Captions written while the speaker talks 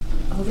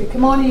Okay,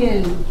 come on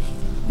in.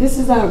 This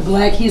is our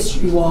Black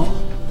History Wall.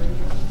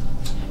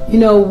 You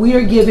know, we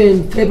are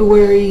given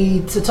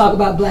February to talk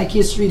about Black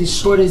history, the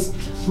shortest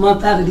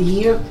month out of the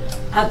year.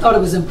 I thought it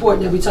was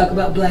important that we talk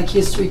about Black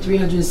history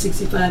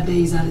 365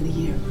 days out of the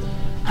year.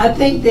 I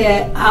think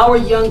that our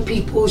young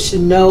people should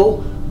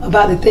know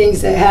about the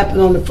things that happen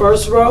on the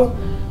first row,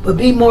 but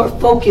be more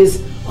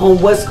focused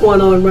on what's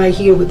going on right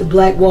here with the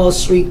Black Wall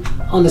Street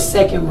on the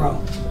second row.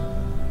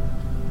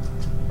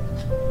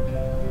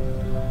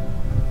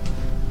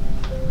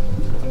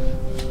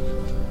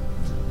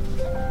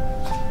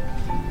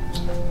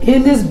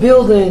 In this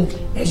building,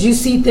 as you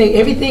see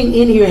everything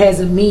in here has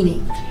a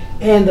meaning.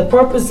 And the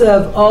purpose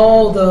of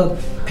all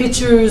the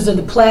pictures and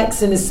the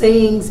plaques and the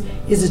sayings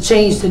is to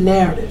change the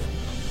narrative.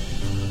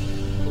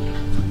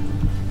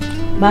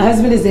 My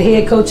husband is the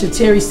head coach of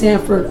Terry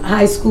Sanford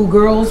High School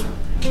girls.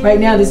 Right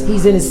now,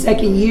 he's in his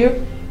second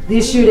year.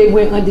 This year they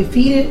went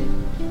undefeated.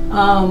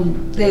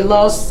 They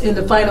lost in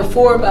the Final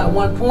Four by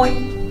 1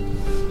 point.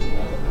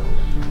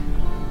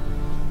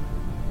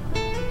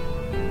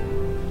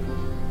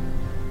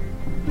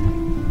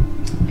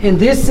 And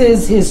this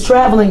is his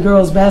traveling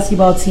girls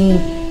basketball team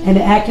and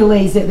the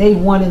accolades that they've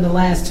won in the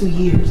last 2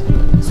 years.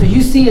 So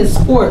you see in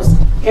sports,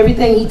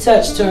 everything he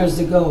touched turns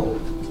to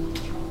gold.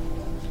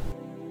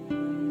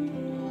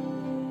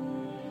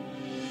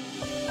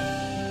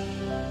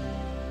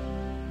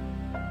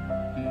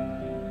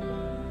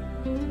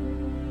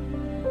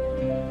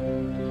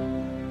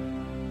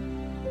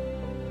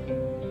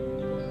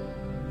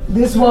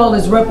 This wall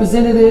is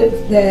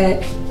representative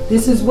that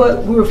this is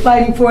what we were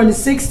fighting for in the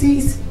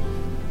 60s.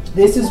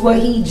 This is what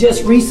he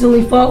just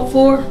recently fought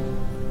for.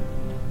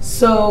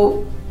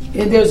 So,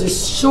 and there's a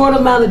short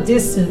amount of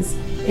distance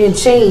and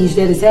change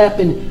that has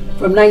happened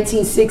from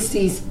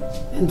 1960s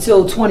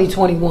until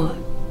 2021.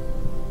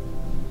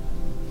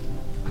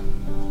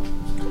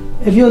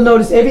 If you'll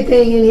notice,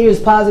 everything in here is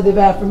positive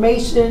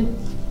affirmation.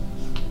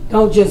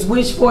 Don't just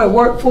wish for it,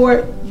 work for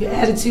it. Your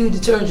attitude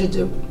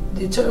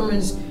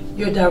determines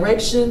your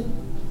direction.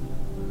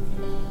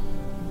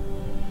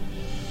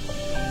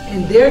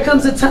 And there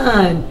comes a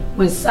time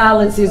when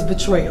silence is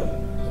betrayal.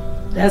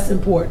 That's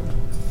important.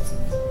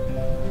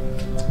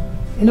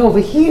 And over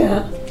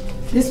here,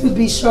 this would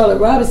be Charlotte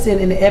Robinson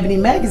in the Ebony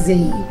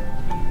magazine.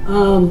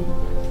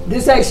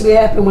 This actually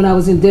happened when I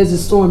was in Desert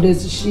Storm,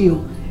 Desert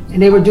Shield,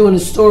 and they were doing a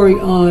story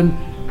on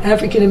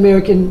African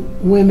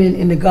American women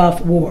in the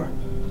Gulf War.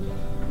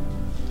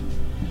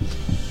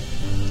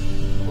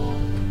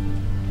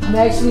 I'm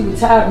actually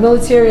retired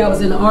military. I was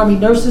in the Army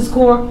Nurses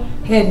Corps.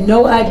 Had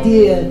no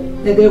idea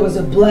that there was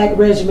a black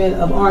regiment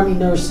of Army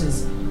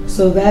nurses.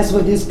 So that's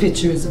what this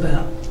picture is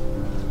about.